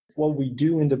What we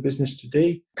do in the business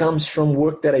today comes from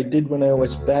work that I did when I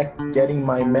was back getting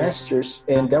my master's,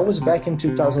 and that was back in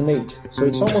 2008. So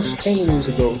it's almost 10 years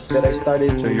ago that I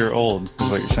started. So you're old, is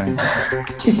what you're saying.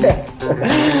 Yes.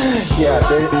 Yeah,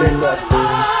 there's that.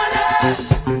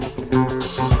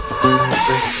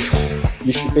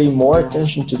 You should pay more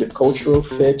attention to the cultural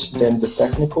fit than the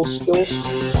technical skills.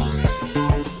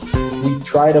 We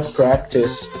try to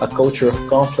practice a culture of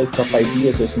conflict of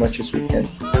ideas as much as we can.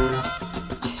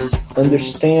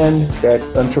 Understand that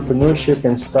entrepreneurship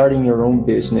and starting your own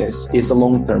business is a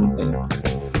long-term thing.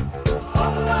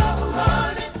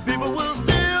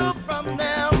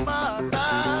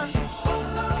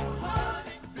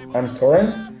 I'm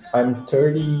Thoran. I'm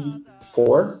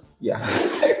 34. Yeah.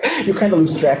 You kind of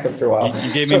lose track after a while.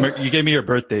 You gave me your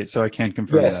birth date, so I can't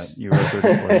confirm that. You were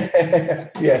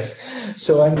 34. Yes.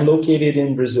 So I'm located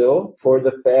in Brazil. For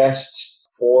the past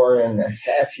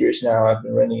 4.5 years now, I've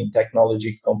been running a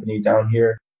technology company down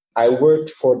here. I worked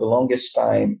for the longest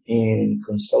time in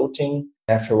consulting.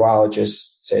 After a while, I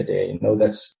just said, hey,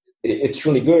 it's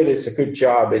really good. It's a good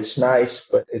job. It's nice,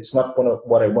 but it's not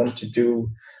what I want to do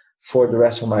for the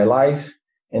rest of my life.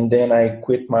 And then I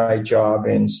quit my job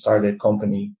and started a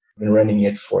company. I've been running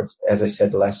it for, as I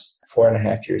said, the last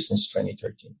 4.5 years, since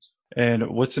 2013. And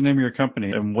what's the name of your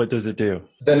company and what does it do?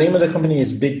 The name of the company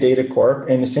is Big Data Corp.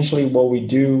 And essentially what we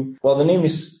do, well, the name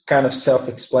is kind of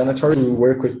self-explanatory. We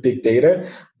work with big data,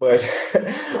 but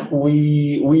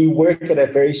we work at a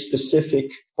very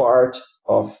specific part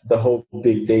of the whole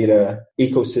big data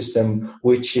ecosystem,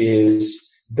 which is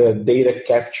the data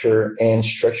capture and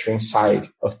structuring side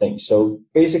of things. So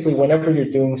basically, whenever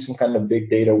you're doing some kind of big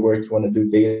data work, you want to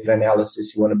do data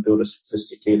analysis, you want to build a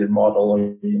sophisticated model, or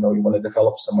you want to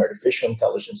develop some artificial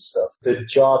intelligence stuff. The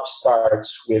job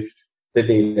starts with the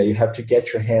data. You have to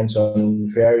get your hands on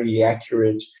very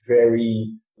accurate,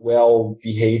 very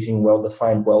well-behaving,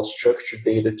 well-defined, well-structured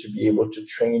data to be able to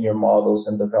train your models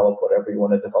and develop whatever you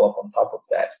want to develop on top of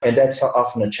that. And that's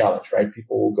often a challenge, right?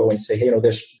 People will go and say, hey,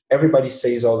 everybody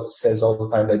says all the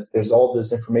time that there's all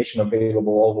this information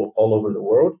available all over the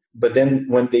world. But then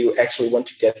when they actually want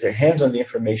to get their hands on the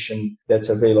information that's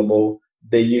available,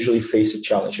 they usually face a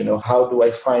challenge. How do I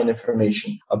find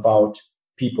information about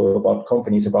people, about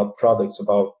companies, about products,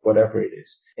 about whatever it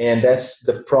is? And that's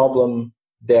the problem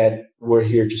that we're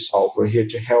here to solve. We're here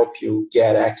to help you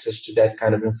get access to that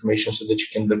kind of information so that you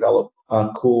can develop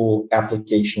cool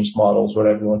applications, models,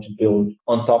 whatever you want to build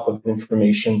on top of the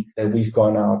information that we've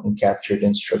gone out and captured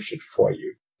and structured for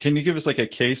you. Can you give us like a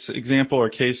case example or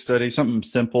case study, something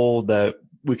simple that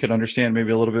we could understand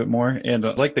maybe a little bit more? And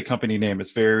like the company name,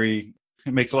 it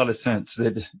makes a lot of sense.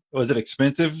 Was it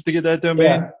expensive to get that domain?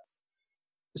 Yeah.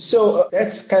 So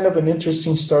that's kind of an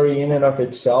interesting story in and of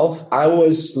itself. I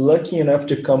was lucky enough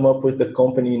to come up with the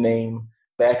company name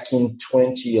back in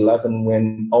 2011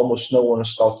 when almost no one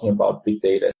was talking about big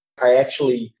data. I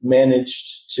actually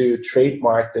managed to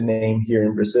trademark the name here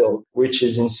in Brazil, which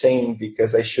is insane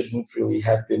because I shouldn't really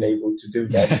have been able to do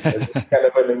that because it's kind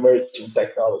of an emerging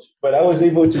technology. But I was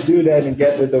able to do that and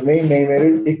get the domain name,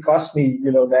 and it cost me,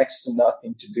 next to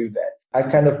nothing to do that. I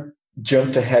kind of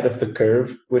jumped ahead of the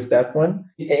curve with that one.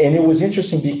 And it was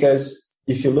interesting because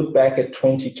if you look back at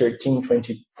 2013,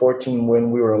 2014,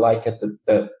 when we were like at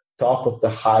the top of the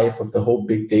hype of the whole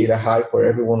big data hype where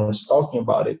everyone was talking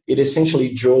about it, it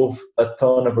essentially drove a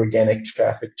ton of organic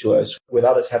traffic to us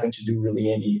without us having to do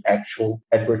really any actual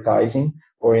advertising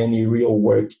or any real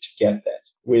work to get that,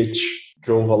 which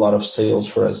drove a lot of sales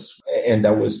for us. And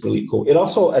that was really cool. It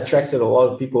also attracted a lot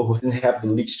of people who didn't have the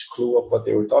least clue of what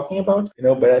they were talking about,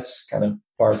 but that's kind of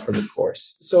par for the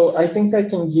course. So I think I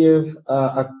can give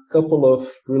a couple of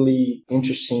really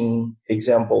interesting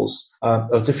examples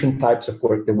of different types of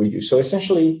work that we do. So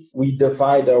essentially, we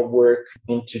divide our work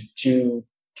into two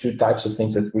types of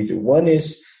things that we do. One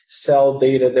is sell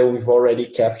data that we've already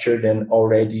captured and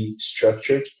already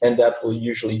structured, and that will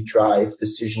usually drive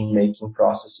decision-making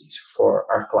processes for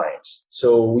our clients.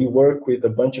 So we work with a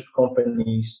bunch of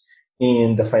companies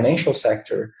in the financial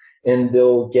sector, and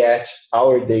they'll get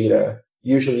our data,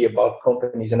 usually about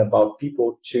companies and about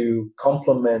people, to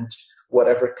complement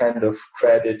whatever kind of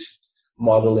credit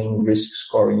modeling, risk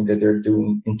scoring that they're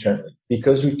doing internally.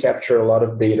 Because we capture a lot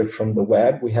of data from the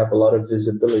web, we have a lot of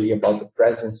visibility about the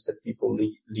presence that people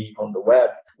leave on the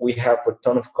web. We have a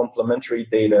ton of complementary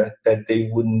data that they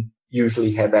wouldn't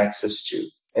usually have access to.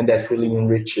 And that really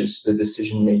enriches the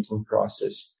decision-making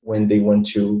process when they want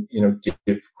to,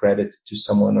 give credit to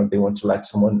someone, or they want to let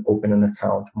someone open an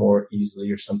account more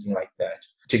easily or something like that.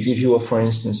 To give you for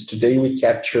instance, today we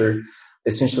capture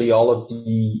essentially all of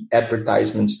the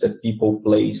advertisements that people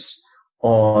place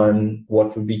on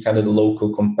what would be kind of the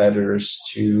local competitors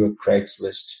to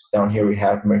Craigslist. Down here we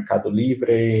have Mercado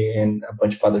Libre and a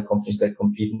bunch of other companies that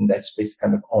compete in that space,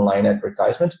 kind of online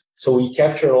advertisement. So we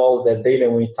capture all of that data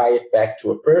and we tie it back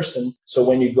to a person. So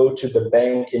when you go to the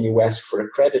bank and you ask for a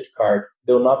credit card,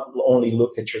 they'll not only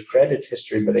look at your credit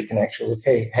history, but they can actually look,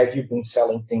 hey, have you been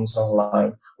selling things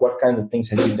online? What kind of things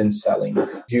have you been selling?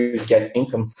 Do you get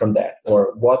income from that?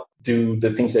 Or what do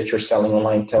the things that you're selling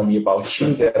online tell me about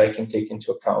you that I can take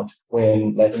into account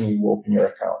when letting you open your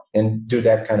account and do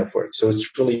that kind of work? So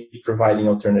it's really providing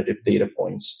alternative data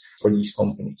points for these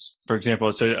companies. For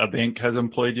example, so a bank has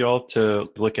employed y'all to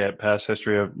look at past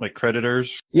history of like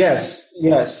creditors? Yes,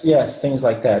 things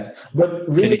like that. But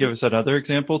really, can you give us another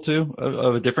example too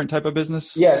of a different type of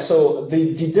business? Yeah, so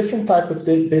the different type of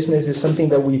business is something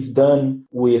that we've done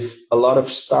with a lot of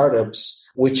startups,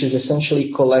 which is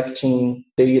essentially collecting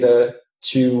data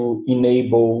to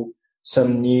enable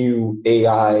some new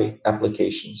AI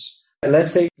applications.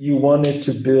 Let's say you wanted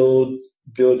to build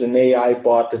an AI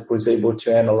bot that was able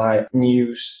to analyze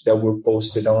news that were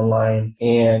posted online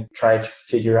and try to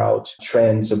figure out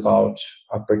trends about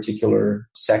a particular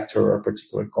sector or a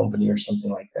particular company or something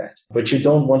like that. But you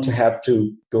don't want to have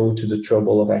to go to the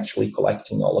trouble of actually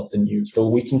collecting all of the news. So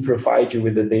we can provide you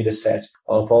with a data set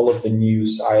of all of the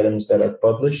news items that are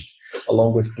published,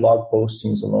 along with blog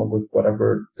postings, along with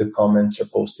whatever the comments are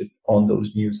posted on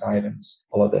those news items,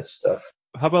 all of that stuff.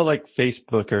 How about like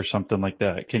Facebook or something like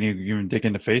that? Can you even dig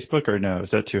into Facebook or no?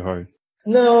 Is that too hard?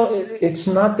 No, it's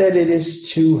not that it is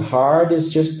too hard. It's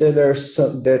just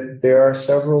that there are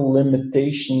several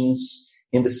limitations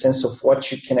in the sense of what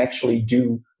you can actually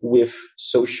do with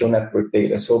social network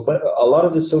data. So, but a lot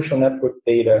of the social network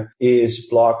data is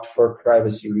blocked for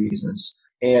privacy reasons.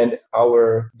 And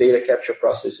our data capture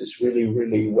process is really,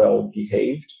 really well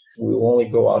behaved. We'll only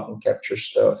go out and capture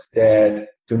stuff that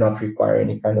do not require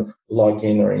any kind of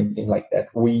login or anything like that.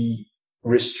 We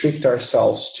restrict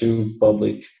ourselves to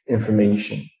public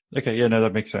information. Okay, yeah, no,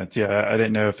 that makes sense. Yeah, I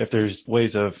didn't know if there's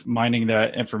ways of mining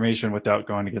that information without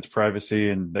going against privacy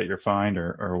and that you're fined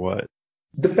or what.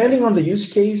 Depending on the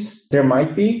use case, there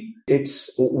might be.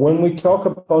 It's when we talk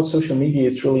about social media,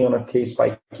 it's really on a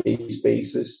case-by-case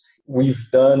basis. We've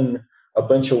done a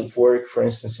bunch of work, for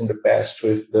instance, in the past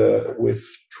with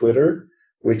Twitter,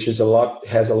 which has a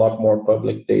lot more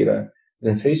public data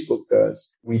than Facebook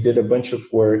does. We did a bunch of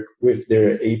work with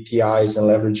their APIs and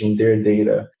leveraging their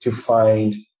data to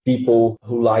find people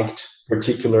who liked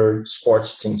particular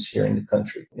sports teams here in the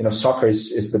country. You know, soccer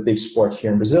is the big sport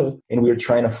here in Brazil, and we were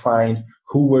trying to find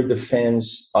who were the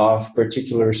fans of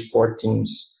particular sport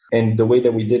teams. And the way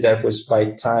that we did that was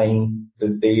by tying the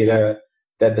data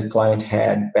that the client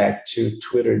had back to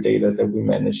Twitter data that we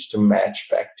managed to match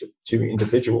back to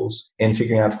individuals and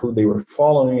figuring out who they were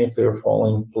following, if they were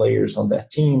following players on that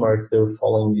team or if they were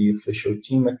following the official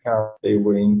team account, they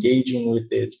were engaging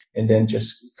with it, and then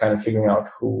just kind of figuring out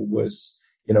who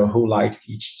liked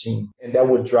each team. And that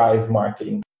would drive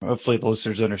marketing. Hopefully the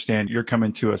listeners understand you're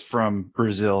coming to us from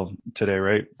Brazil today,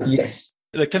 right? Yes.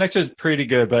 The connection is pretty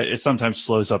good, but it sometimes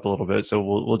slows up a little bit. So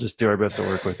we'll just do our best to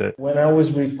work with it. When I was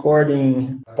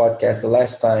recording a podcast the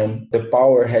last time, the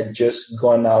power had just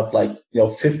gone out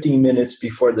 15 minutes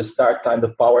before the start time, the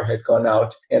power had gone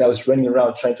out. And I was running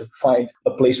around trying to find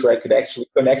a place where I could actually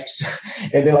connect.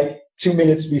 And then 2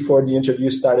 minutes before the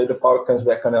interview started, the power comes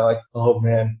back on. I'm like, oh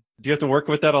man. Do you have to work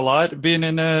with that a lot being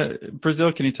in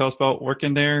Brazil? Can you tell us about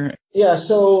working there? Yeah,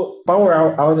 so power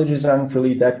outages aren't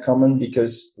really that common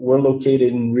because we're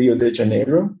located in Rio de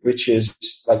Janeiro, which is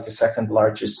like the second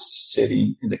largest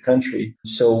city in the country.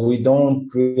 So we don't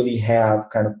really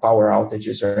have kind of power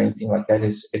outages or anything like that.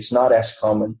 It's not as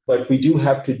common, but we do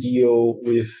have to deal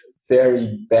with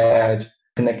very bad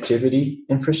connectivity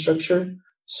infrastructure.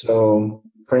 So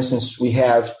for instance, we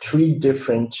have 3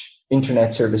 different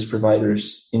internet service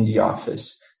providers in the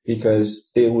office because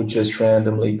they would just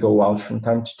randomly go out from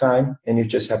time to time and you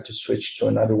just have to switch to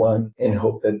another one and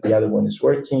hope that the other one is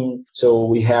working. So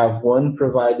we have one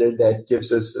provider that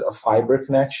gives us a fiber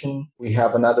connection. We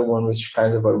have another one which is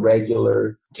kind of a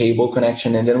regular cable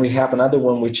connection. And then we have another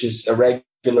one which is a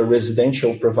regular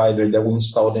residential provider that we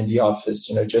installed in the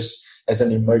office, just as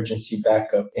an emergency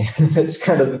backup. And that's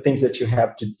kind of the things that you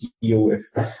have to deal with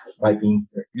by being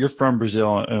here. You're from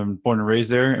Brazil and born and raised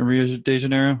there in Rio de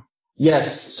Janeiro?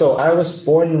 Yes. So I was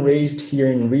born and raised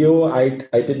here in Rio. I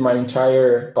did my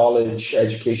entire college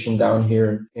education down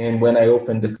here. And when I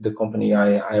opened the company,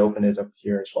 I opened it up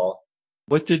here as well.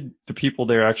 What did the people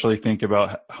there actually think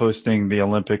about hosting the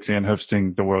Olympics and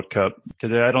hosting the World Cup?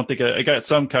 Because I don't think I got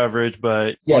some coverage, but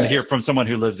I want to hear from someone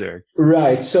who lives there.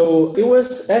 Right. So it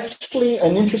was actually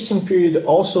an interesting period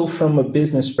also from a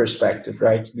business perspective,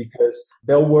 right? Because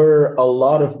there were a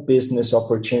lot of business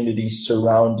opportunities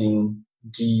surrounding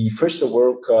the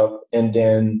World Cup and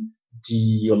then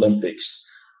the Olympics.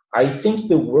 I think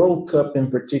the World Cup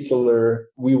in particular,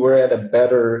 we were at a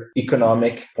better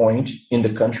economic point in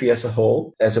the country as a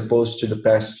whole, as opposed to the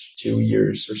past 2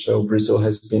 years or so. Brazil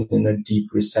has been in a deep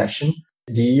recession.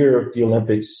 The year of the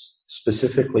Olympics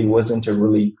specifically wasn't a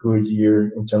really good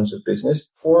year in terms of business.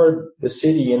 For the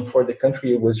city and for the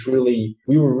country,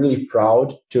 we were really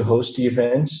proud to host the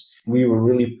events. We were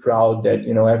really proud that,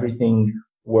 everything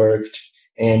worked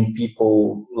and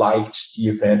people liked the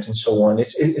event and so on.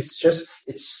 It's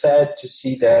sad to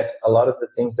see that a lot of the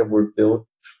things that were built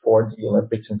for the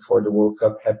Olympics and for the World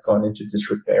Cup have gone into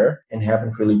disrepair and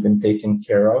haven't really been taken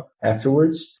care of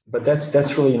afterwards. But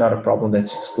that's really not a problem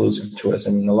that's exclusive to us.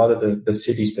 I mean, a lot of the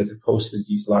cities that have hosted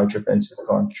these large events have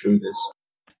gone through this.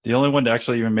 The only one to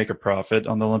actually even make a profit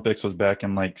on the Olympics was back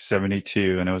in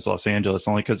 72, and it was Los Angeles,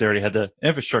 only because they already had the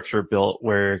infrastructure built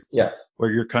where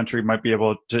your country might be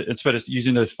able to, instead of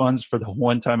using those funds for the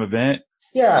one-time event.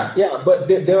 Yeah. But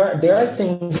there are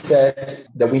things that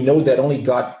we know that only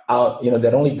got out,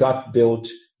 that only got built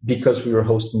because we were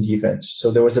hosting the events. So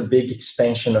there was a big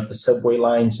expansion of the subway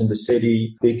lines in the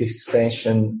city, big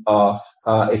expansion of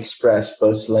express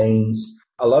bus lanes.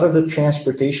 A lot of the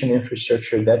transportation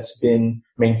infrastructure that's been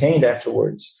maintained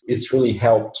afterwards, it's really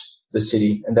helped the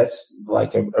city. And that's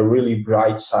like a really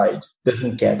bright side.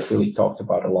 Doesn't get really talked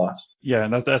about a lot. Yeah,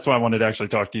 and that's why I wanted to actually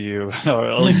talk to you,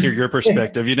 or at least hear your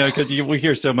perspective, because we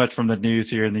hear so much from the news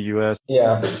here in the U.S.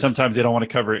 Yeah. Sometimes they don't want to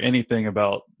cover anything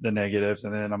about the negatives.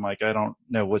 And then I'm like, I don't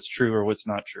know what's true or what's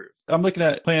not true. I'm looking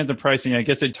at plans and pricing. I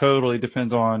guess it totally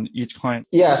depends on each client.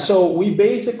 Yeah. So we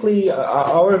basically,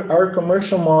 our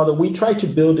commercial model, we try to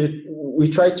build it. We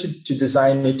try to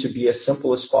design it to be as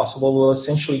simple as possible. We'll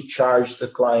essentially charge the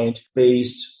client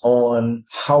based on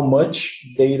how much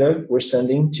data we're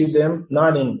sending to them,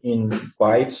 not in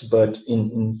bytes, but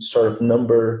in sort of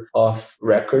number of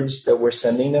records that we're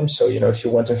sending them. So, if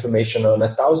you want information on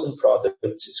 1,000 products,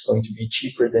 it's going to be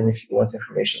cheaper than if you want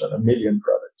information on 1,000,000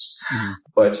 products.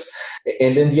 Mm-hmm.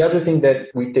 And then the other thing that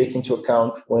we take into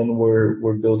account when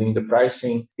we're building the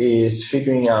pricing is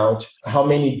figuring out how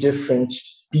many different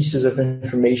pieces of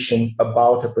information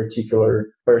about a particular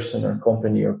person or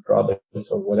company or product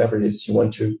or whatever it is you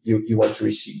want to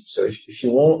receive. So if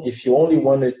you only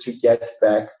wanted to get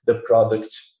back the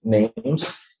product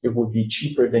names, it would be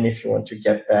cheaper than if you want to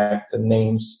get back the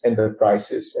names and the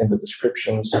prices and the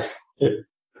descriptions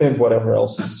and whatever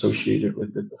else is associated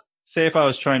with it. Say if I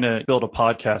was trying to build a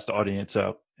podcast audience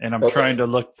up, and I'm trying to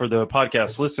look for the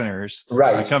podcast listeners.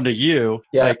 Right. I come to you.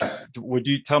 Yeah. Would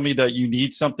you tell me that you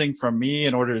need something from me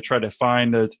in order to try to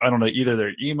find, either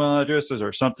their email addresses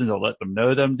or something to let them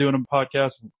know that I'm doing a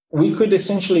podcast? We could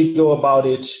essentially go about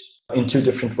it in two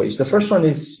different ways. The first one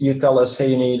is you tell us,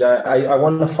 hey, Nate, I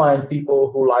want to find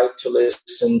people who like to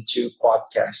listen to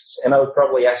podcasts. And I would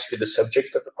probably ask you the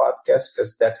subject of the podcast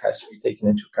because that has to be taken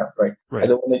into account, right? I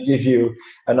don't want to give you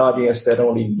an audience that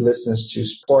only listens to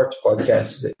sport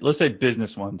podcasts. Let's say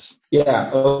business ones. Yeah.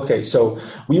 Okay. So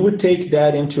we would take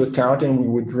that into account and we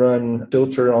would run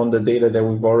filter on the data that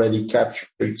we've already captured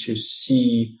to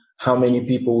see how many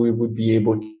people we would be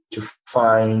able to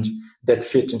find that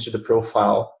fit into the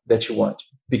profile that you want.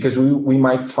 Because we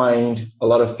might find a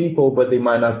lot of people, but they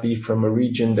might not be from a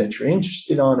region that you're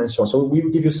interested on and so on. So we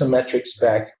will give you some metrics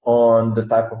back on the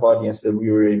type of audience that we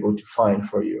were able to find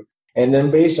for you. And then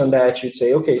based on that, you'd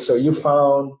say, okay, so you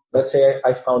found, let's say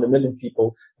I found 1 million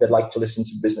people that like to listen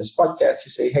to business podcasts.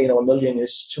 You say, hey, 1 million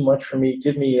is too much for me.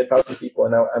 Give me 1,000 people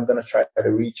and I'm going to try to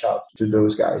reach out to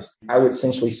those guys. I would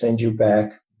essentially send you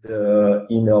back the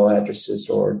email addresses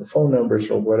or the phone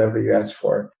numbers or whatever you ask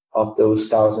for of those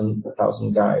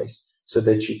 1,000 guys so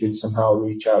that you could somehow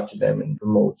reach out to them and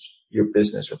promote your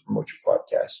business or promote your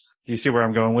podcast. Do you see where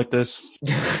I'm going with this?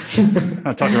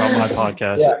 I'm talking about my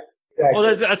podcast. Yeah. Exactly.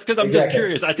 Well, that's because I'm just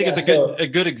curious. I think it's a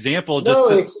good example.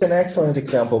 It's an excellent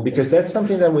example because that's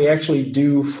something that we actually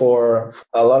do for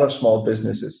a lot of small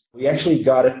businesses. We actually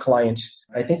got a client,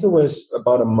 I think it was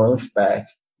about a month back.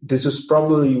 This was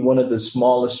probably one of the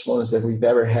smallest ones that we've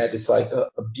ever had. It's like a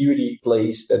beauty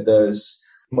place that does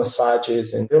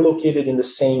massages, and they're located in the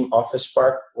same office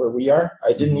park where we are.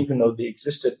 I didn't even know they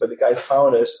existed, but the guy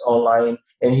found us online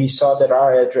and he saw that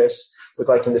our address was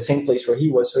like in the same place where he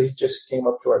was. So he just came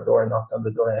up to our door and knocked on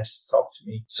the door and asked to talk to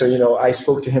me. So, I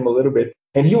spoke to him a little bit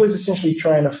And he was essentially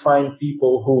trying to find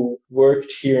people who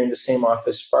worked here in the same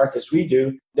office park as we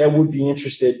do that would be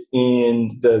interested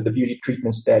in the beauty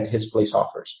treatments that his place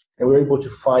offers. And we were able to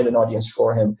find an audience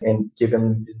for him and give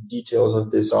him the details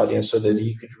of this audience so that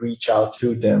he could reach out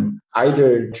to them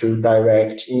either through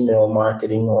direct email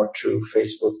marketing or through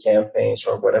Facebook campaigns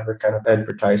or whatever kind of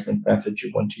advertisement method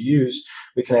you want to use.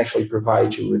 We can actually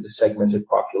provide you with a segmented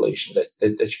population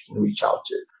that you can reach out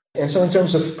to. And so in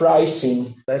terms of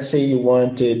pricing, let's say you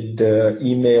wanted the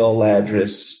email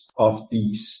address of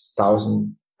these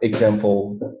 1,000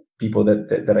 example people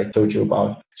that I told you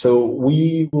about. So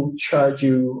we will charge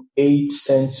you 8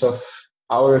 cents of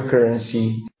our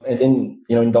currency. And then,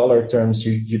 in dollar terms,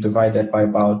 you divide that by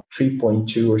about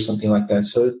 3.2 or something like that.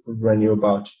 So it would run you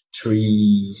about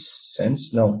 3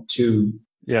 cents. No, 2.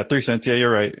 Yeah, 3 cents. Yeah,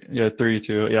 you're right. Yeah,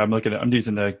 2. Yeah, I'm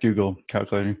using the Google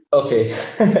calculator. Okay.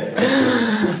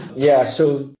 Yeah,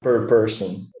 so per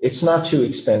person, it's not too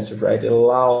expensive, right? It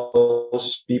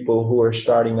allows people who are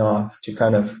starting off to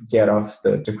kind of get off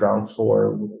the ground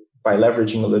floor by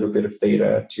leveraging a little bit of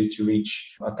data to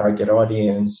reach a target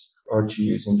audience or to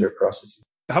use in their processes.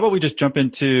 How about we just jump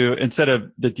into, instead of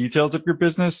the details of your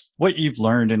business, what you've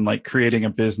learned in like creating a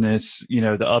business,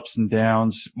 the ups and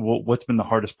downs, what's been the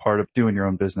hardest part of doing your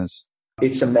own business?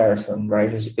 It's a marathon,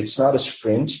 right? It's not a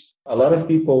sprint. A lot of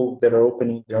people that are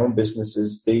opening their own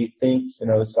businesses, they think,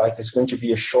 it's going to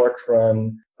be a short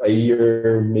run, a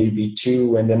year, maybe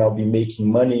 2, and then I'll be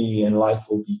making money and life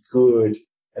will be good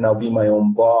and I'll be my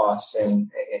own boss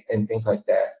and things like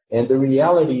that. And the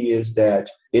reality is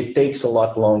that it takes a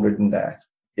lot longer than that.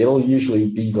 It'll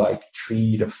usually be like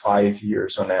 3 to 5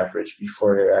 years on average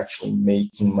before you're actually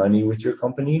making money with your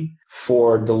company.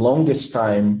 For the longest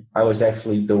time, I was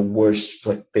actually the worst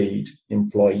paid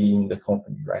employee in the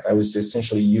company, right? I was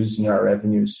essentially using our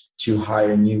revenues to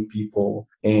hire new people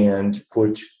and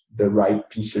put the right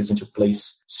pieces into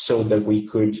place so that we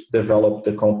could develop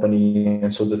the company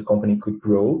and so that the company could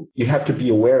grow. You have to be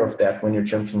aware of that when you're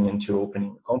jumping into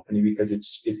opening a company because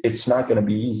it's not going to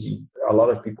be easy. A lot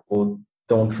of people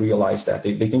don't realize that.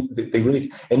 They think they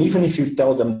really, and even if you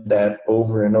tell them that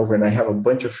over and over, and I have a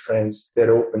bunch of friends that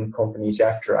opened companies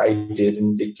after I did,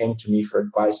 and they came to me for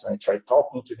advice, and I tried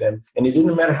talking to them, and it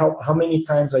didn't matter how many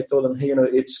times I told them, hey,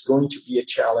 it's going to be a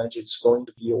challenge, it's going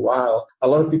to be a while. A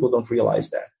lot of people don't realize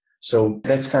that. So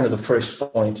that's kind of the first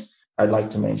point I'd like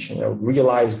to mention.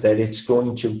 Realize that it's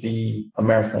going to be a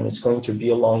marathon, it's going to be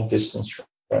a long distance run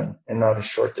and not a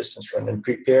short distance run, and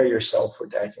prepare yourself for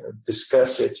that.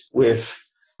 Discuss it with,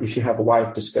 if you have a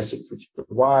wife, discuss it with your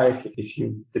wife. If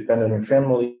you depend on your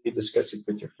family, discuss it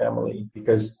with your family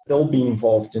because they'll be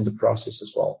involved in the process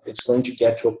as well. It's going to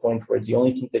get to a point where the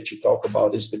only thing that you talk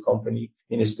about is the company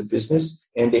and is the business,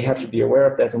 and they have to be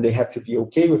aware of that and they have to be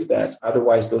okay with that.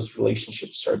 Otherwise, those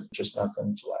relationships are just not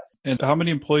going to last. And how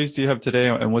many employees do you have today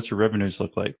and what's your revenues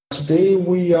look like? Today,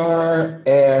 we are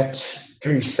at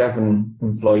 37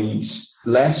 employees.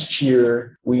 Last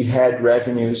year, we had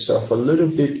revenues of a little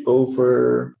bit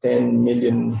over 10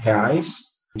 million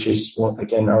reais, which is,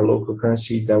 again, our local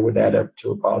currency. That would add up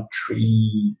to about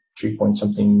 $3 point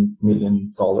something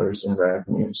million in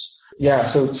revenues. Yeah,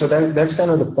 so that's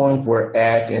kind of the point we're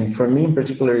at. And for me in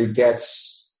particular, it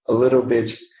gets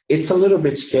it's a little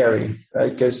bit scary,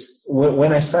 right? Because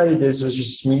when I started this, it was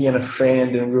just me and a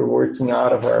friend, and we were working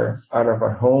out of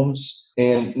our homes.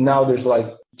 And now there's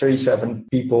like 37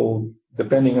 people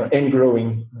depending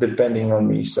on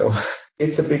me. So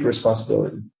it's a big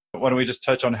responsibility. Why don't we just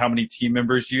touch on how many team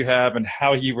members you have and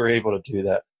how you were able to do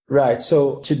that? Right.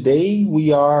 So today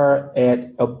we are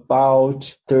at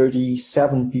about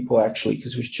 37 people actually,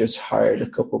 because we've just hired a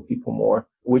couple of people more,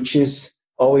 which is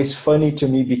always funny to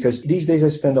me because these days I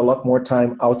spend a lot more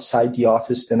time outside the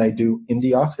office than I do in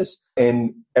the office.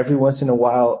 And every once in a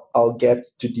while, I'll get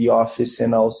to the office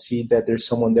and I'll see that there's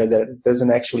someone there that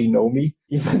doesn't actually know me,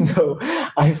 even though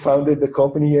I founded the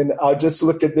company, and I'll just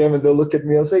look at them and they'll look at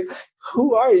me and say,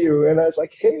 who are you? And I was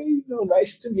like, hey,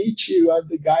 nice to meet you. I'm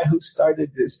the guy who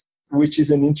started this, which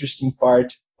is an interesting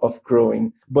part of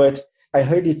growing. But I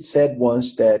heard it said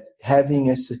once that having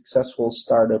a successful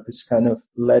startup is kind of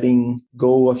letting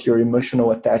go of your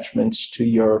emotional attachments to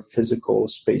your physical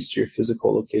space, to your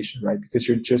physical location, right? Because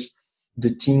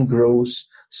the team grows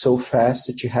so fast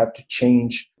that you have to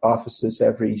change offices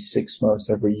every 6 months,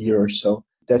 every year or so.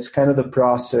 That's kind of the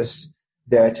process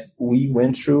that we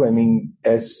went through. I mean,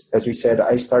 as we said,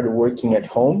 I started working at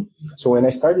home. So when I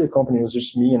started the company, it was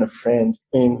just me and a friend,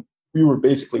 and we were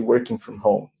basically working from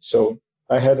home. So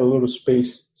I had a little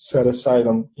space set aside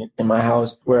in my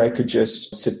house where I could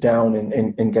just sit down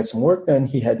and get some work done.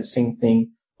 He had the same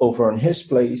thing over on his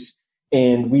place.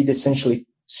 And we'd essentially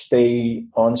stay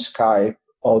on Skype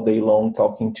all day long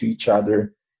talking to each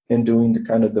other and doing the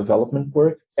kind of development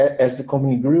work. As the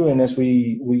company grew and as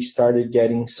we started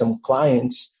getting some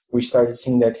clients, we started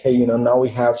seeing that, hey, now we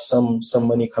have some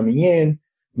money coming in.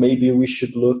 Maybe we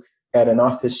should look at an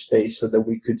office space so that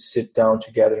we could sit down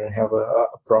together and have a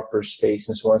proper space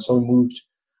and so on. So we moved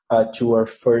to our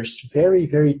first very,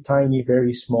 very tiny,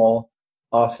 very small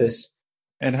office.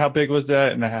 And how big was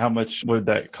that, and how much would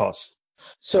that cost?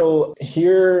 So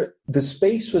here, the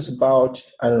space was about,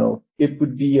 I don't know, it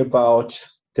would be about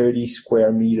 30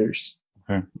 square meters.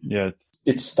 Okay. Yeah.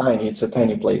 It's tiny. It's a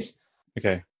tiny place.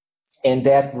 Okay. And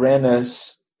that ran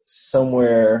us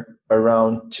somewhere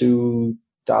around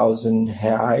 2,000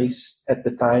 reais at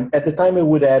the time. At the time, it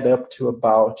would add up to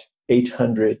about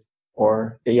 800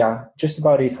 just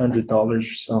about $800 or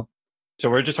so. So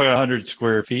we're just talking 100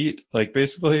 square feet, like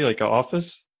basically like an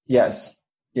office? Yes.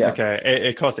 Yeah. Okay.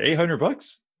 It costs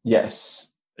 $800?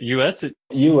 Yes. US?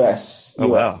 US. Oh,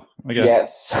 wow. Okay.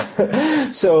 Yes.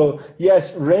 So,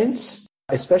 yes, rents,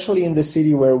 especially in the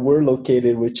city where we're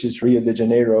located, which is Rio de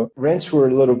Janeiro, rents were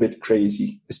a little bit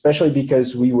crazy, especially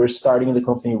because we were starting the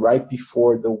company right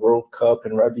before the World Cup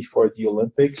and right before the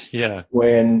Olympics. Yeah.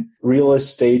 When real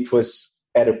estate was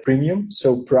at a premium,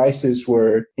 so prices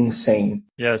were insane.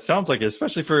 Yeah, it sounds like it,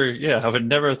 especially I would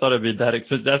never have thought it'd be that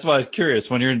expensive. That's why I was curious.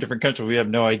 When you're in a different country, we have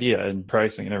no idea in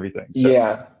pricing and everything. So.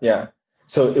 Yeah.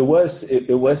 So it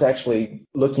was actually,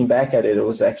 looking back at it, it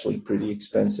was actually pretty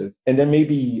expensive. And then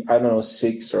maybe, I don't know,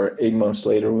 6 or 8 months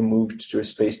later, we moved to a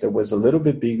space that was a little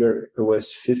bit bigger. It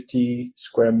was 50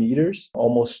 square meters,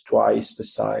 almost twice the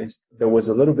size. There was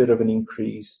a little bit of an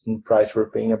increase in price. We're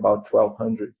paying about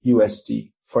 1,200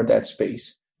 USD for that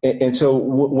space. And so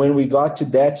when we got to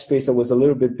that space that was a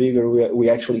little bit bigger, we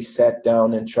actually sat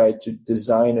down and tried to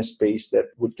design a space that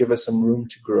would give us some room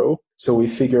to grow. So we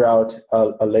figured out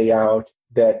a layout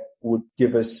that would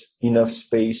give us enough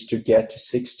space to get to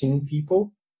 16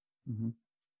 people. Mm-hmm.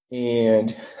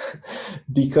 And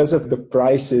because of the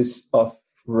prices of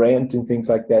rent and things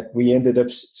like that, we ended up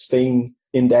staying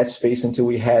in that space until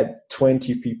we had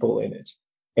 20 people in it.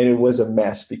 And it was a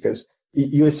mess because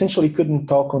you essentially couldn't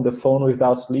talk on the phone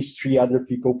without at least 3 other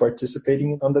people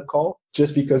participating on the call,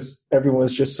 just because everyone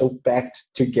was just so packed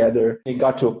together. It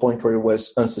got to a point where it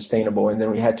was unsustainable, and then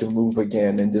we had to move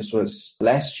again. And this was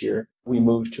last year. We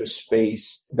moved to a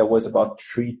space that was about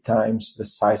 3 times the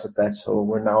size of that. So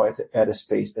we're now at a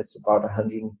space that's about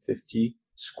 150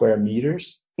 square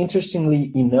meters.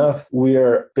 Interestingly enough,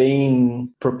 we're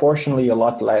paying proportionally a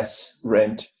lot less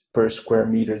rent per square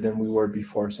meter than we were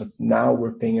before. So now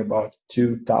we're paying about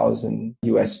 2,000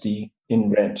 USD in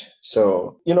rent.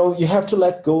 So, you have to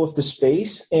let go of the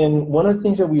space. And one of the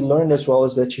things that we learned as well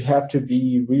is that you have to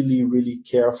be really, really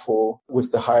careful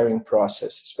with the hiring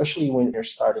process, especially when you're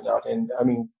starting out. And I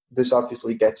mean, this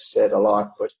obviously gets said a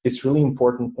lot, but it's really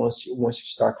important once you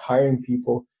start hiring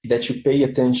people that you pay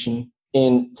attention.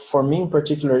 And for me in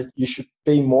particular, you should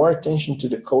pay more attention to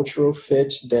the cultural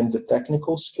fit than the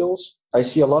technical skills. I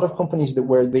see a lot of companies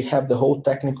where they have the whole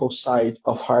technical side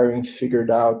of hiring figured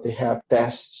out. They have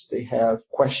tests, they have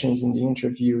questions in the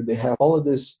interview, they have all of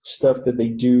this stuff that they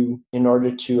do in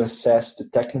order to assess the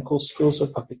technical skills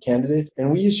of the candidate.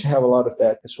 And we used to have a lot of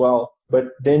that as well. But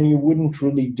then you wouldn't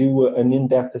really do an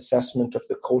in-depth assessment of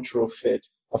the cultural fit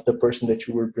of the person that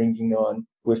you were bringing on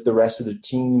with the rest of the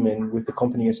team and with the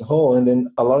company as a whole. And then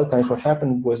a lot of times what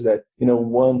happened was that,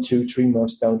 1, 2, 3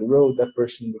 months down the road, that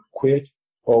person would quit,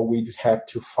 or we'd have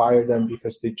to fire them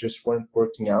because they just weren't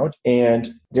working out.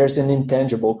 And there's an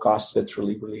intangible cost that's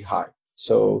really, really high.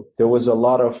 So there was a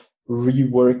lot of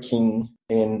reworking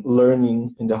and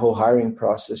learning in the whole hiring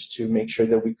process to make sure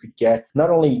that we could get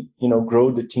not only,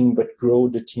 grow the team, but grow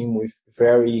the team with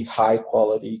very high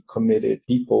quality, committed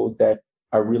people that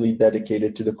are really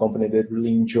dedicated to the company, that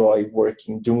really enjoy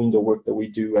doing the work that we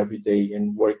do every day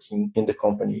and working in the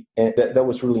company. And that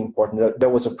was really important. That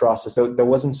was a process. That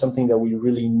wasn't something that we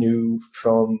really knew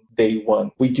from day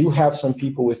one. We do have some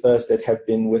people with us that have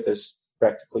been with us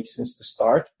practically since the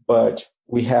start, but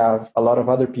we have a lot of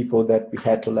other people that we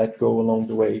had to let go along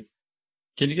the way.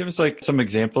 Can you give us some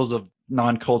examples of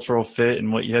non-cultural fit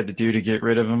and what you had to do to get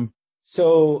rid of them?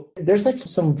 So there's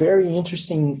some very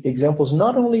interesting examples,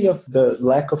 not only of the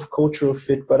lack of cultural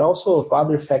fit, but also of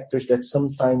other factors that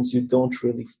sometimes you don't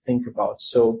really think about.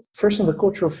 So first on the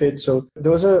cultural fit, so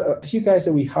there was a few guys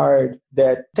that we hired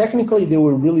that technically they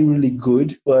were really, really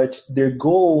good, but their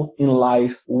goal in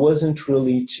life wasn't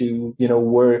really to,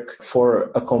 work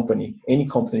for a company, any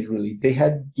company really. They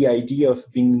had the idea of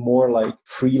being more like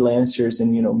freelancers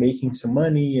and, making some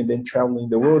money and then traveling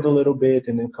the world a little bit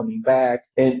and then coming back.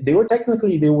 And they were technically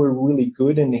technically they were really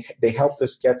good and they helped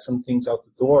us get some things out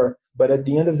the door. But at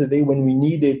the end of the day, when we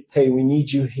needed, hey, we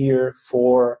need you here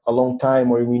for a long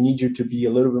time, or we need you to be a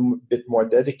little bit more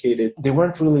dedicated, they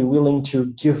weren't really willing to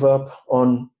give up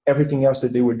on everything else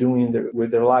that they were doing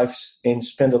with their lives and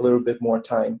spend a little bit more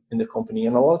time in the company.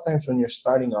 And a lot of times when you're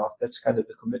starting off, that's kind of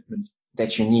the commitment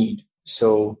that you need.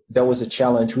 So that was a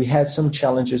challenge. We had some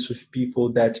challenges with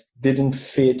people that didn't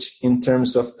fit in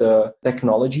terms of the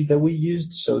technology that we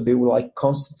used. So they were like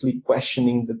constantly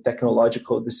questioning the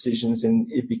technological decisions,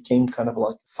 and it became kind of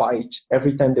like a fight.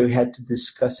 Every time that we had to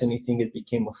discuss anything, it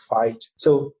became a fight.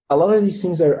 So a lot of these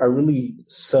things are really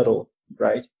subtle,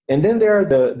 right? And then there are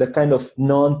the kind of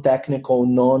non-technical,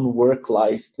 non-work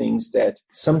life things that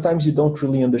sometimes you don't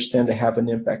really understand that have an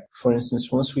impact. For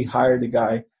instance, once we hired a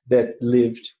guy that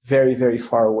lived very, very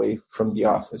far away from the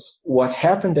office. What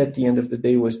happened at the end of the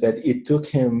day was that it took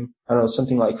him, I don't know,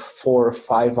 something like 4 or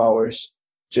 5 hours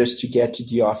just to get to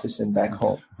the office and back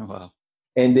home. Wow.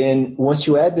 And then once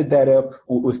you added that up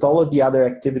with all of the other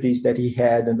activities that he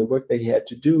had and the work that he had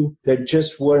to do, there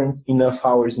just weren't enough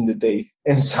hours in the day.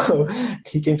 And so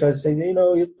he came to us saying,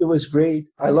 it was great.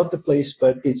 I love the place,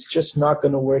 but it's just not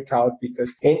going to work out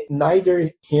because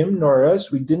neither him nor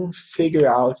us, we didn't figure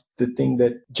out the thing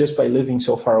that just by living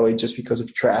so far away, just because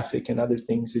of traffic and other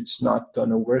things, it's not going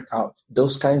to work out.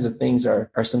 Those kinds of things are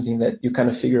something that you kind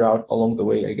of figure out along the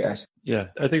way, I guess. Yeah,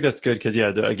 I think that's good because,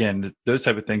 again, those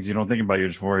type of things you don't think about. You're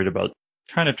just worried about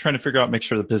kind of trying to figure out, make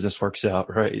sure the business works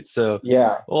out, right? So,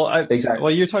 yeah, exactly.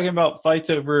 Well, you're talking about fights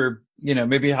over,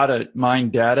 maybe how to mine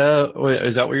data.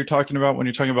 Is that what you're talking about when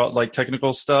you're talking about like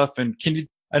technical stuff? And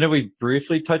I know we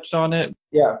briefly touched on it.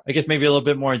 Yeah. I guess maybe a little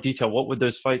bit more in detail. What would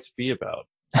those fights be about?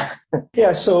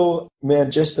 Yeah, so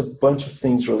man, just a bunch of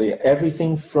things really.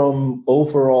 Everything from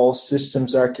overall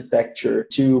systems architecture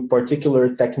to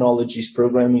particular technologies,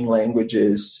 programming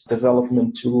languages,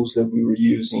 development tools that we were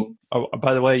using. Oh,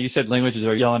 by the way, you said languages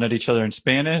are yelling at each other in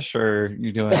Spanish, or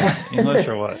you doing English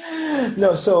or what?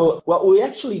 No, so we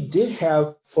actually did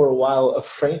have for a while a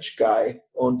French guy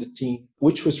on the team,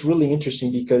 which was really interesting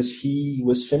because he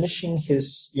was finishing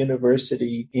his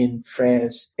university in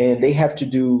France and they have to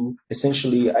do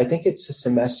essentially, I think it's a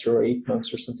semester or 8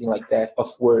 months or something like that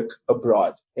of work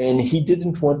abroad. And he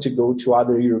didn't want to go to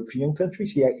other European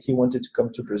countries. He wanted to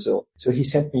come to Brazil. So he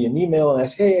sent me an email and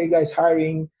asked, hey, are you guys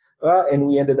hiring? And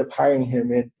we ended up hiring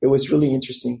him. And it was really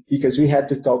interesting because we had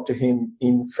to talk to him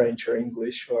in French or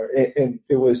English, and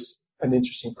it was an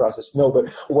interesting process. No, but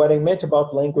what I meant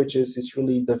about languages is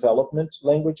really development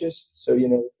languages. So, it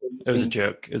was a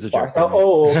joke. It was a joke.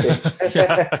 Oh,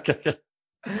 okay.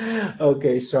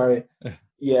 Okay, sorry.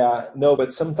 Yeah, no,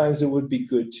 but sometimes it would be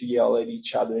good to yell at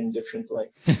each other in different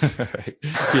languages. Right.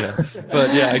 Yeah.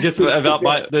 But yeah, I guess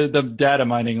about the data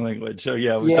mining language. So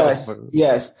yeah.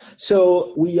 Yes.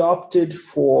 So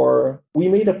we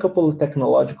made a couple of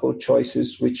technological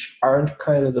choices, which aren't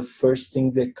kind of the first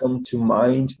thing that come to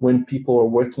mind when people are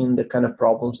working on the kind of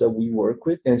problems that we work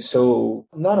with. And so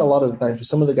not a lot of the times, but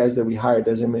some of the guys that we hired,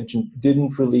 as I mentioned,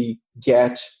 didn't really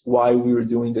get why we were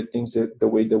doing the things the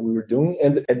way that we were doing.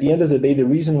 And at the end of the day, the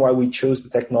reason why we chose the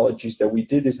technologies that we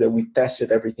did is that we tested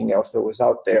everything else that was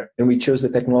out there. And we chose the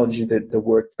technology that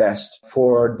worked best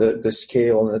for the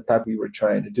scale and the type we were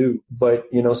trying to do. But,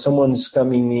 someone's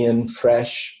coming in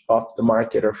fresh off the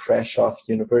market or fresh off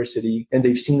university, and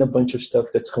they've seen a bunch of stuff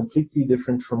that's completely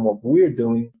different from what we're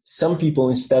doing. Some people,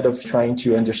 instead of trying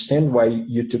to understand why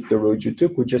you took the road you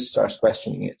took, would just start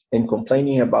questioning it and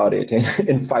complaining about it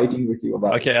and fighting with you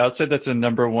about it. Okay, I'll say that's the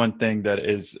number one thing that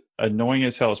is annoying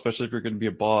as hell, especially if you're going to be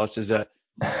a boss, is that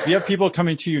you have people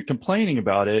coming to you complaining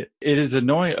about it. It is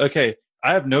annoying. Okay,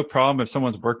 I have no problem if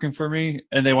someone's working for me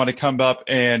and they want to come up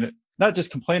and not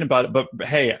just complain about it, but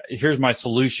hey, here's my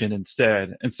solution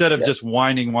instead of just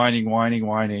whining.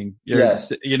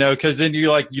 Yes. Because then you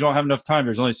don't have enough time.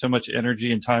 There's only so much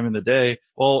energy and time in the day.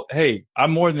 Well, hey,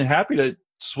 I'm more than happy to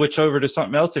switch over to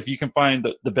something else if you can find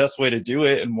the best way to do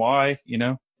it and why,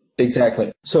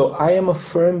 Exactly. So I am a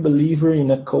firm believer in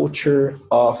a culture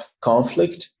of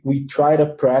conflict. We try to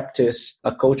practice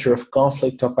a culture of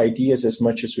conflict of ideas as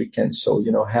much as we can. So,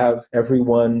 have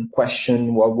everyone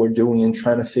question what we're doing and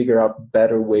trying to figure out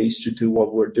better ways to do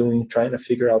what we're doing, trying to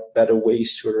figure out better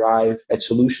ways to arrive at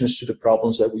solutions to the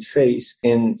problems that we face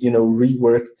and,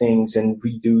 rework things and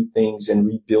redo things and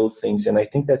rebuild things. And I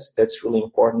think that's really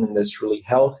important and that's really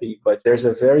healthy. But there's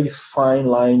a very fine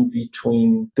line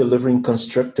between delivering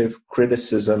constructive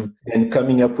criticism and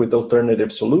coming up with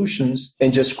alternative solutions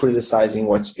and just criticizing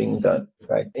what's being done,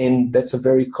 right? And that's a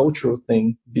very cultural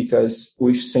thing because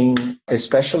we've seen,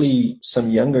 especially some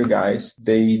younger guys,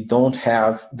 they don't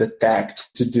have the tact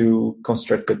to do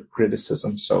constructive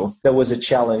criticism. So that was a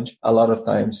challenge a lot of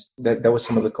times. That was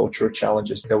some of the cultural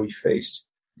challenges that we faced.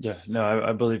 Yeah, no,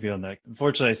 I believe you on that.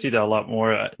 Unfortunately, I see that a lot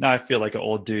more. Now I feel like an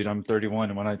old dude. I'm 31.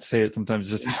 And when I say it, sometimes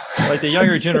just like the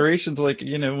younger generations, like,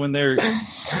 when they're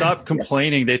stop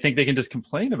complaining, they think they can just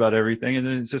complain about everything. And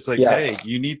then it's just like, hey,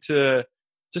 you need to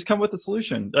just come with a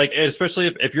solution. Like,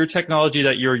 especially if your technology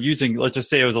that you're using, let's just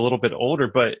say it was a little bit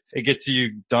older, but it gets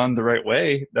you done the right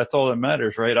way. That's all that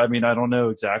matters, right? I mean, I don't know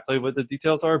exactly what the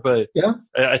details are, but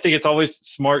I think it's always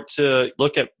smart to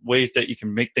look at ways that you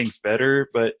can make things better,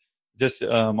 but just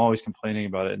always complaining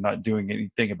about it and not doing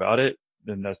anything about it,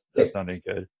 then that's not any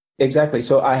good. Exactly.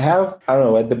 So I don't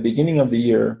know, at the beginning of the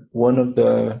year, one of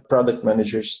the product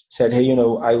managers said, hey,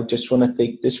 I just want to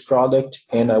take this product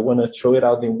and I want to throw it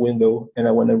out the window and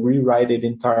I want to rewrite it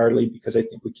entirely because I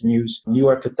think we can use new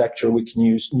architecture. We can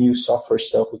use new software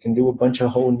stuff. We can do a bunch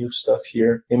of whole new stuff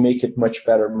here and make it much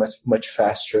better, much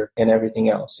faster and everything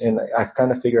else. And I've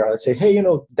kind of figured out, I'd say, hey,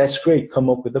 that's great. Come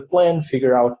up with a plan,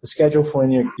 figure out the schedule for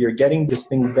when you're getting this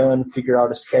thing done, figure out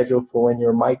a schedule for when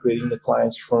you're migrating the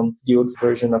clients from the old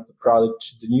version of the product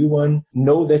to the new one.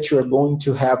 Know that you're going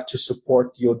to have to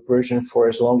support the old version for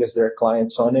as long as there are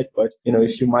clients on it. But,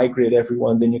 if you migrate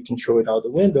everyone, then you can throw it out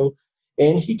the window.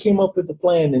 And he came up with a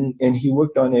plan and he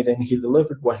worked on it and he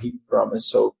delivered what he promised.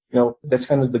 So, that's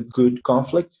kind of the good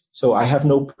conflict. So I have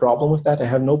no problem with that. I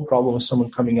have no problem with someone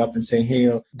coming up and saying,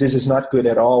 hey, this is not good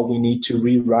at all. We need to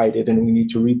rewrite it and we need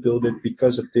to rebuild it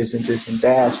because of this and this and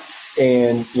that.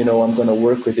 And, I'm going to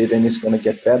work with it and it's going to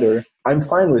get better. I'm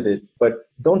fine with it. But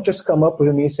don't just come up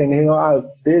with me saying, hey,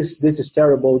 this is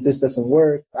terrible. This doesn't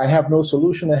work. I have no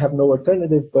solution. I have no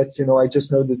alternative. But, I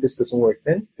just know that this doesn't work.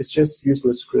 Then it's just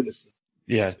useless criticism.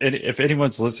 Yeah. And if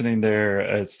anyone's listening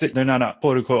there, they're not a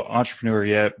quote unquote entrepreneur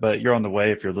yet, but you're on the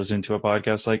way if you're listening to a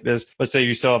podcast like this. Let's say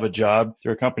you still have a job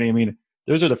through a company. I mean,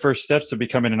 those are the first steps to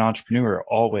becoming an entrepreneur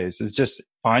always, is just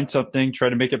find something, try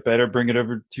to make it better, bring it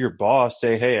over to your boss,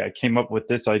 say, hey, I came up with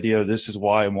this idea. This is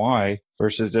why and why,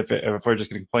 versus if we're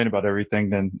just going to complain about everything,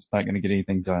 then it's not going to get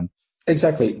anything done.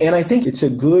 Exactly. And I think it's a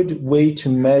good way to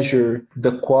measure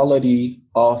the quality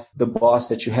of the boss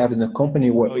that you have in the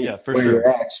company where you're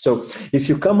at. So if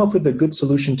you come up with a good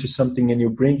solution to something and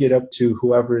you bring it up to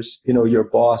whoever's, your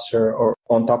boss or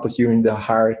on top of you in the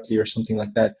hierarchy or something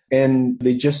like that, and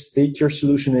they just take your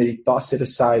solution and they toss it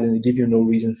aside and they give you no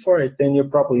reason for it, then you're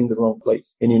probably in the wrong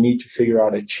place and you need to figure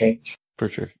out a change. For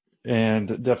sure. And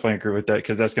definitely agree with that,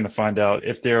 because that's going to find out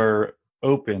if they're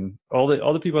open. All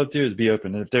the people have to do is be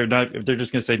open. And if they're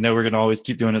just going to say, no, we're going to always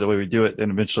keep doing it the way we do it,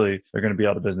 then eventually they're going to be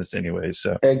out of business anyway.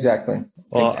 So exactly.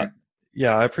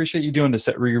 Yeah, I appreciate you doing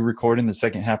re-recording the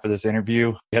second half of this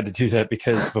interview. We had to do that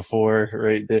because before,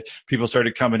 right, the people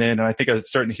started coming in, and I think I was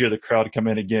starting to hear the crowd come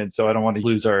in again. So I don't want to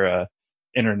lose our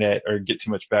internet or get too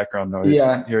much background noise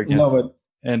here again. No,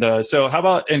 and so how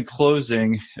about in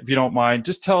closing, if you don't mind,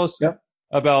 just tell us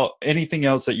about anything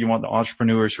else that you want the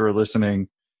entrepreneurs who are listening,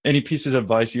 any pieces of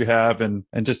advice you have, and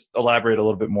just elaborate a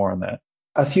little bit more on that.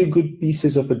 A few good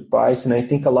pieces of advice, and I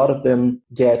think a lot of them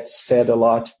get said a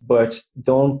lot, but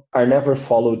are never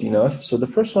followed enough. So the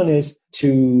first one is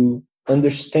to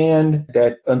understand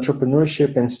that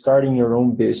entrepreneurship and starting your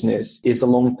own business is a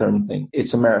long-term thing.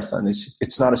 It's a marathon.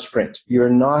 It's not a sprint. You're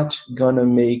not going to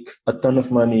make a ton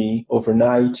of money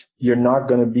overnight. You're not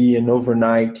going to be an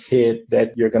overnight hit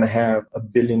that you're going to have 1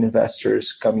 billion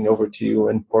investors coming over to you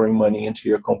and pouring money into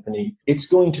your company. It's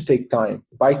going to take time.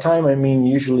 By time, I mean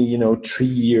usually, 3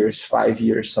 years, 5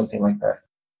 years, something like that.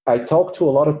 I talk to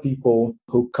a lot of people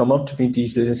who come up to me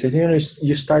these days and say,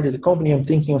 you started the company. I'm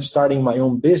thinking of starting my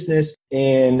own business.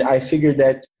 And I figured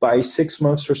that by 6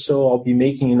 months or so, I'll be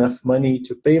making enough money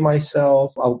to pay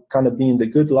myself. I'll kind of be in the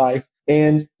good life.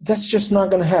 And that's just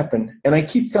not going to happen. And I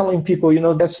keep telling people,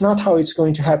 that's not how it's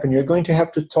going to happen. You're going to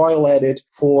have to toil at it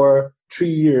for 3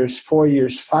 years, 4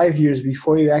 years, 5 years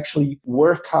before you actually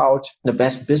work out the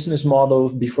best business model,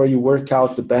 before you work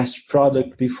out the best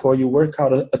product, before you work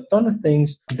out a ton of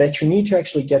things that you need to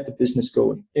actually get the business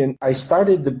going. And I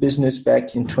started the business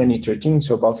back in 2013,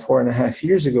 so about 4.5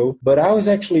 years ago, but I was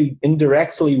actually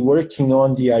indirectly working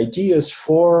on the ideas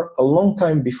for a long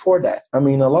time before that. I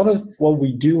mean, a lot of what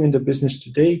we do in the business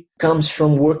today comes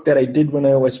from work that I did when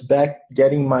I was back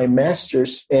getting my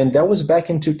master's, and that was back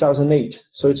in 2008.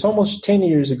 So it's almost 10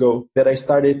 years ago that I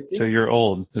started. So you're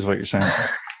old, is what you're saying.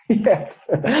 Yes.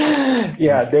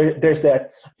 Yeah, there's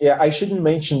that. Yeah, I shouldn't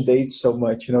mention dates so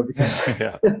much, because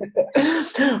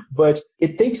but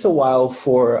it takes a while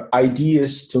for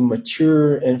ideas to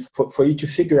mature and for you to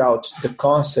figure out the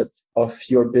concept of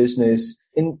your business.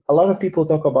 And a lot of people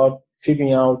talk about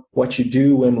figuring out what you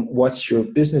do and what your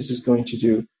business is going to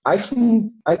do. I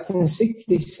can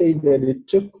safely say that it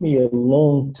took me a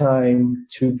long time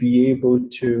to be able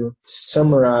to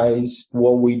summarize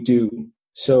what we do.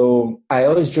 So I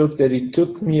always joke that it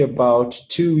took me about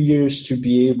 2 years to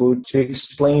be able to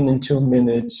explain in 2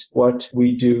 minutes what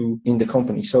we do in the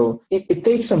company. So it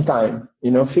takes some time,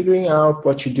 figuring out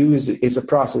what you do is a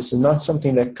process and not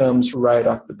something that comes right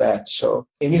off the bat. So,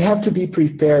 and you have to be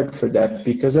prepared for that,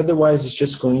 because otherwise it's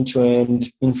just going to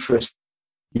end in frustration.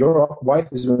 Your wife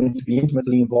is going to be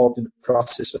intimately involved in the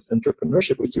process of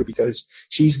entrepreneurship with you, because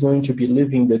she's going to be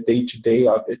living the day-to-day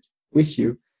of it with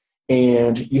you.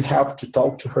 And you have to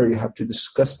talk to her. You have to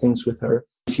discuss things with her.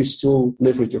 If you still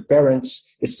live with your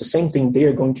parents, it's the same thing. They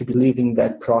are going to be living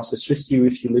that process with you.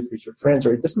 If you live with your friends,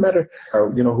 or it doesn't matter,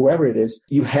 or, whoever it is,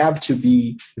 you have to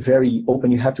be very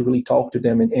open. You have to really talk to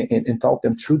them and talk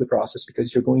them through the process,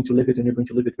 because you're going to live it, and you're going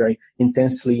to live it very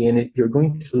intensely, and you're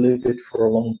going to live it for a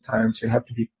long time. So you have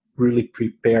to be really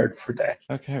prepared for that.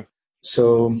 Okay.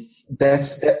 So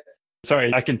that's that.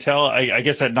 Sorry, I can tell. I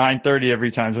guess at 9:30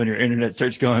 every time when your internet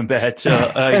starts going bad. So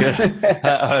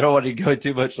I don't want to go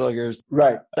too much longer.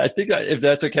 Right. I think that if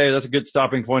that's okay, that's a good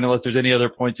stopping point, unless there's any other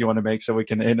points you want to make, so we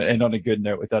can end on a good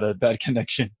note without a bad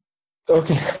connection.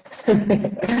 Okay.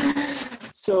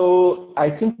 So I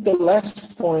think the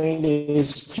last point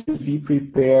is to be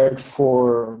prepared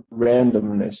for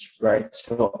randomness, right?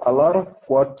 So a lot of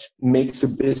what makes a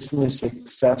business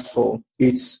successful,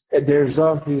 there's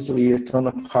obviously a ton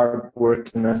of hard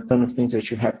work and a ton of things that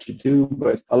you have to do,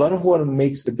 but a lot of what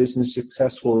makes the business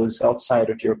successful is outside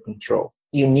of your control.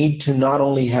 You need to not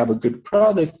only have a good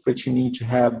product, but you need to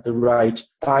have the right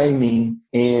timing.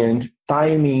 And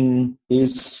timing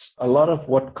is a lot of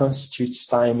what constitutes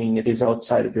timing. It is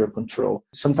outside of your control.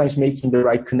 Sometimes making the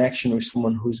right connection with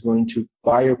someone who's going to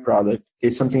buy your product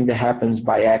is something that happens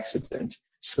by accident.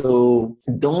 So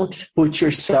don't put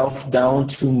yourself down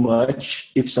too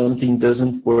much if something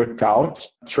doesn't work out.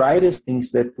 Try the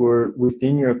things that were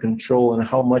within your control, and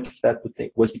how much of that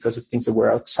was because of things that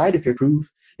were outside of your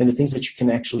groove, and the things that you can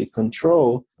actually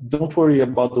control. Don't worry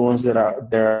about the ones that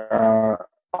are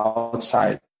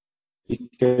outside,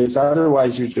 because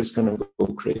otherwise you're just going to go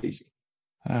crazy.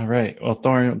 All right. Well,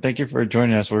 Thoran, thank you for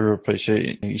joining us. We really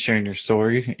appreciate you sharing your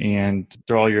story, and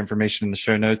throw all your information in the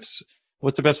show notes.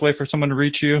 What's the best way for someone to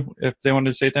reach you if they wanted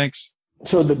to say thanks?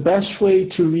 So the best way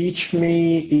to reach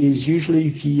me is usually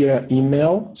via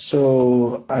email.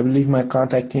 So I believe my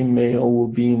contact email will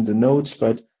be in the notes,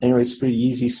 but anyway, it's pretty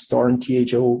easy. Thoran,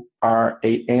 Thoran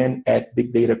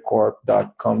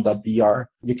 @bigdatacorp.com.br.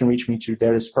 You can reach me through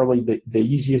there. It's probably the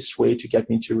easiest way to get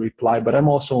me to reply, but I'm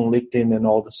also on LinkedIn and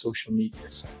all the social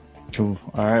medias. Cool.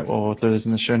 All right. Well, we'll throw this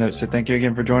in the show notes. So thank you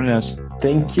again for joining us.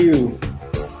 Thank you.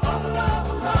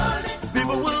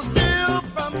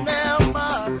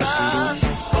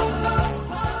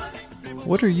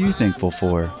 What are you thankful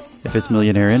for? If it's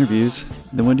Millionaire Interviews,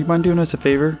 then would you mind doing us a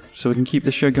favor so we can keep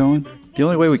the show going? The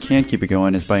only way we can keep it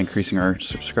going is by increasing our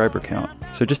subscriber count.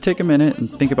 So just take a minute and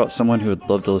think about someone who would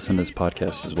love to listen to this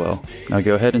podcast as well. Now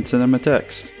go ahead and send them a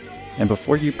text. And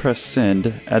before you press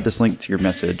send, add this link to your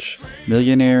message,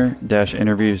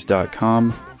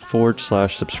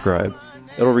 millionaire-interviews.com/subscribe.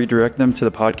 It'll redirect them to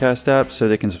the podcast app so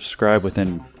they can subscribe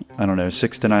within,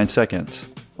 6 to 9 seconds.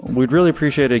 We'd really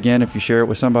appreciate it again if you share it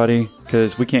with somebody,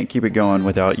 because we can't keep it going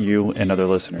without you and other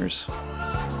listeners.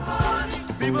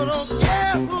 People don't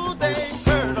care who they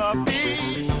hurt or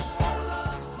be.